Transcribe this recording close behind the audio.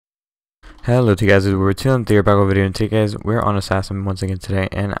Hello to you guys, we're 2 back over video, and today guys, we're on Assassin once again today,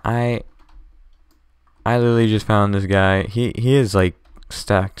 and I literally just found this guy. He is like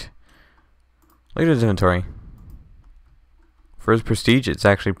stacked. Look at his inventory. For his prestige, it's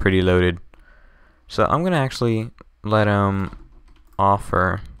actually pretty loaded. So I'm gonna actually let him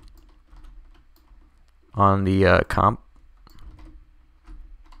offer on the comp.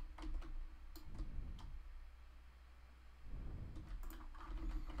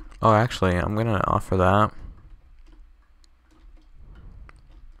 Oh, actually, I'm gonna offer that.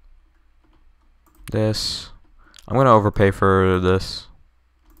 This. I'm gonna overpay for this.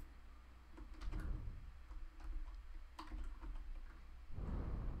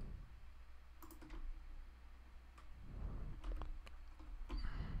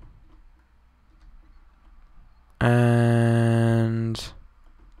 And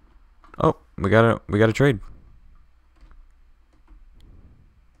oh, we got a trade.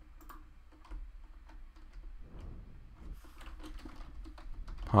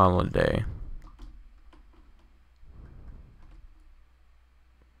 Holiday.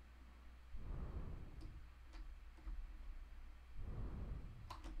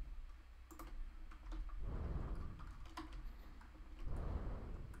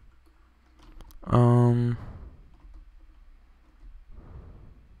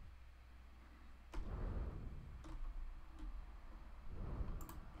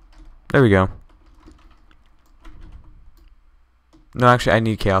 There we go. No, actually, I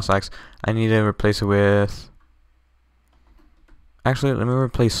need Chaos Axe. I need to replace it with... Actually, let me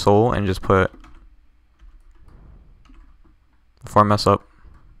replace Soul and just put... Before I mess up.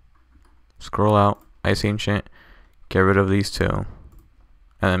 Scroll out. Ice Ancient. Get rid of these two. And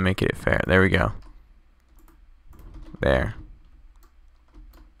then make it fair. There we go. There.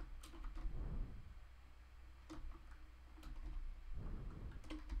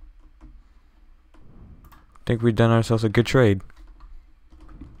 Think we've done ourselves a good trade.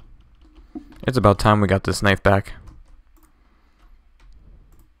 It's about time we got this knife back.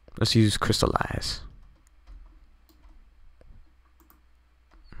 Let's use Crystallize.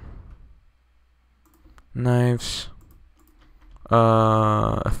 Knives.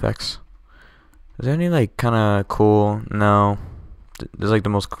 Effects. Is there any like kind of cool? No. There's like the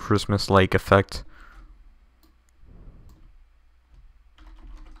most Christmas-like effect.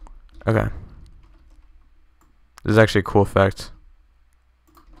 Okay. This is actually a cool effect.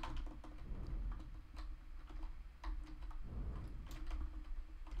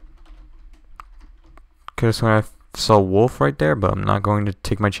 Could've sworn I saw a wolf right there, but I'm not going to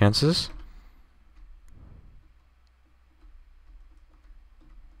take my chances.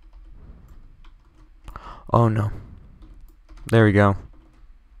 Oh no. There we go.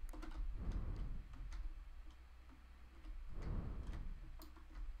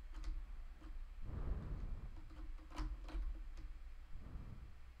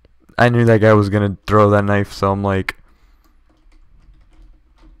 I knew that guy was gonna throw that knife, so I'm like...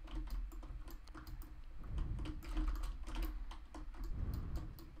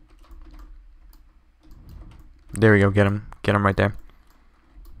 There we go, get him. Get him right there.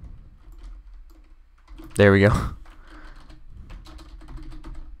 There we go.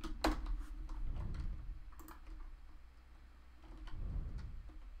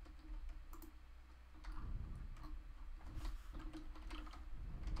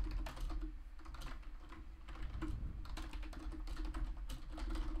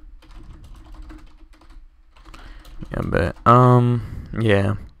 Yeah, but,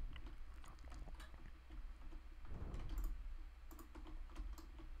 yeah.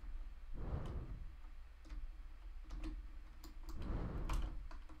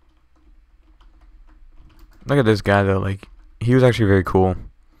 Look at this guy though, like, he was actually very cool.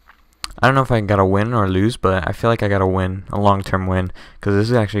 I don't know if I got a win or lose, but I feel like I got a win, a long-term win, because this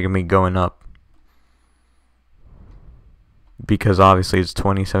is actually going to be going up. Because obviously it's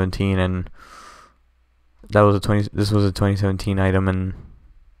 2017 and this was a 2017 item, and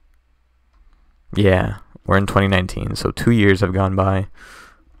yeah, we're in 2019, so 2 years have gone by.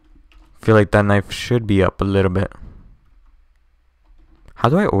 Feel like that knife should be up a little bit. How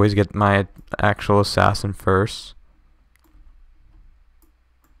do I always get my actual assassin first?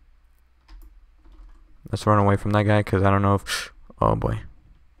 Let's run away from that guy, because I don't know if... Oh boy.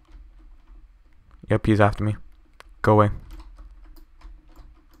 Yep, he's after me. Go away.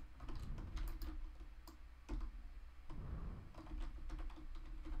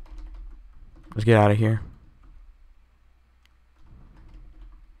 Let's get out of here.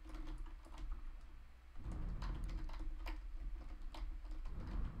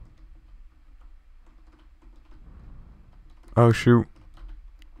 Oh shoot.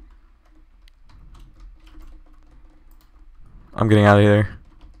 I'm getting out of here.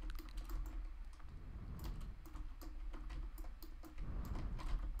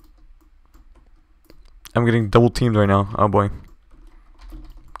 I'm getting double teamed right now. Oh boy.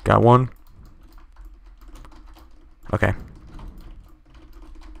 Got one. Okay.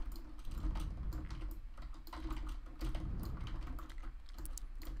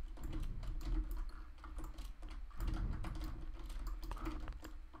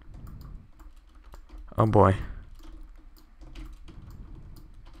 Oh boy.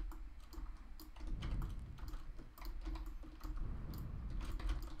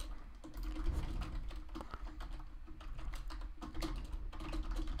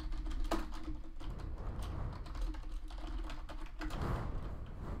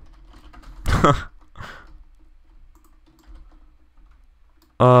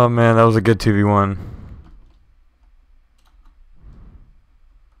 Oh man, that was a good 2v1.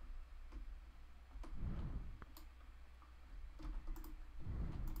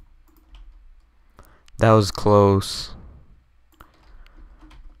 That was close.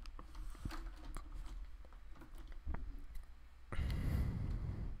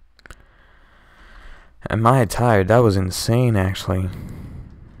 Am I tired? That was insane, actually.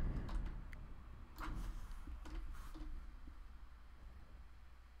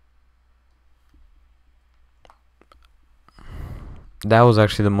 That was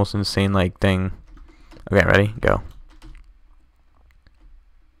actually the most insane, like, thing. Okay, ready? Go.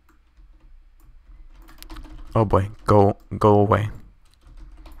 Oh boy, go away.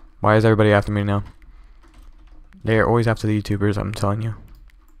 Why is everybody after me now? They're always after the YouTubers, I'm telling you.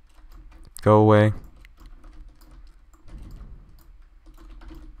 Go away.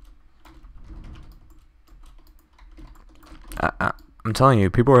 I'm telling you,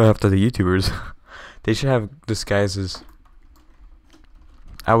 people are after the YouTubers. They should have disguises.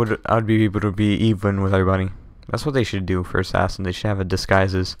 I would be able to be even with everybody. That's what they should do for assassin. They should have a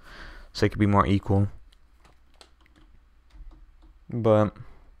disguises so it could be more equal. But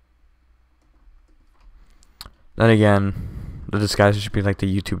then again, the disguises should be like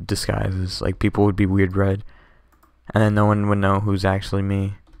the YouTube disguises. Like people would be weird red, and then no one would know who's actually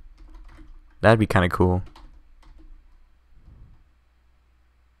me. That'd be kind of cool.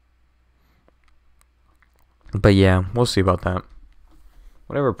 But yeah, we'll see about that.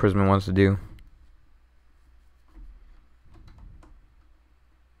 Whatever Prisman wants to do.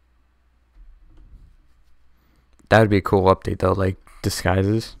 That would be a cool update though, like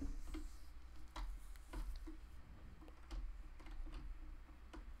disguises.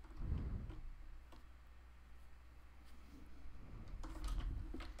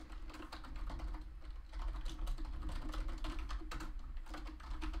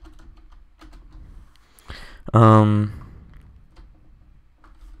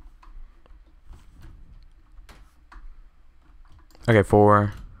 Okay,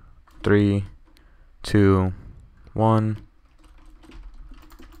 4, 3, 2, 1.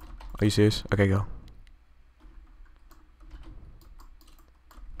 Are you serious? Okay, go.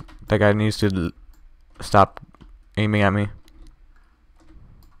 That guy needs to stop aiming at me.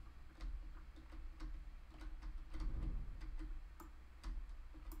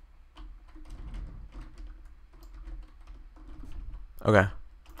 Okay,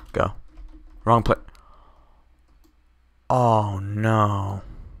 go. Wrong play. Oh no.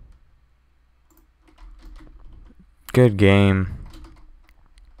 Good game.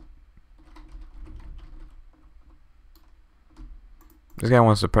 This guy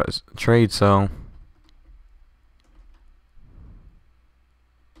wants to press trade, so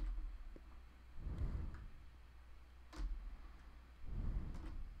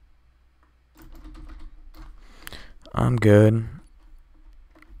I'm good.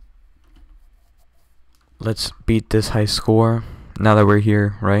 Let's beat this high score now that we're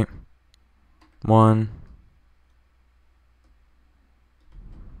here, right? 1,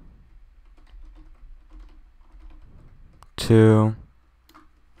 2,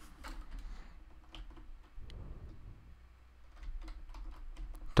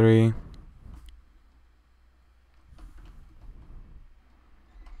 3.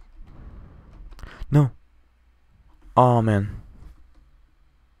 No. Oh man.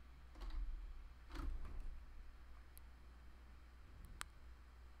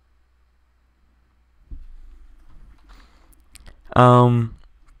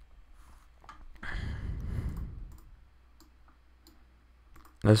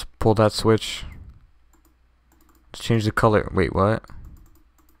 Let's pull that switch. Let's change the color. Wait, what?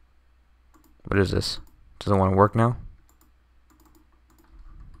 What is this? Doesn't want to work now?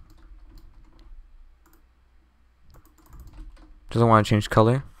 Doesn't want to change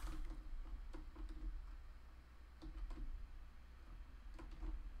color?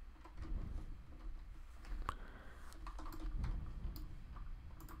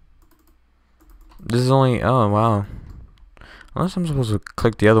 This is only... Oh, wow. Unless I'm supposed to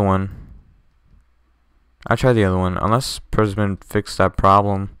click the other one. I tried the other one. Unless Prisman fixed that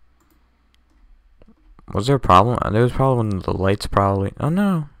problem. Was there a problem? There was a problem with the lights, probably. Oh,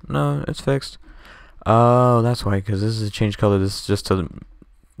 no. No, it's fixed. Oh, that's why. Because this is a change color. This is just to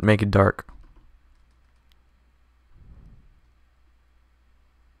make it dark.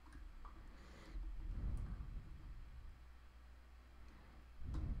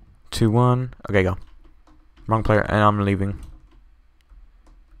 Two, 1. Okay, go. Wrong player, and I'm leaving.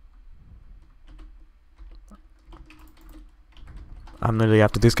 I'm literally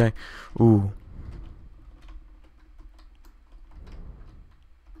after this guy. Ooh.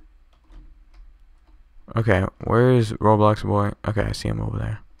 Okay, where is Roblox boy? Okay, I see him over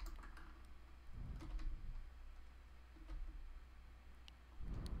there.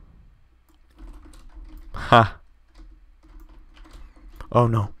 Ha. Oh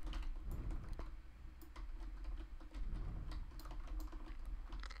no.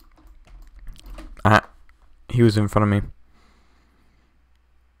 He was in front of me.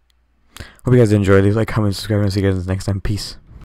 Hope you guys enjoyed. Leave a like, comment, subscribe, and see you guys next time. Peace.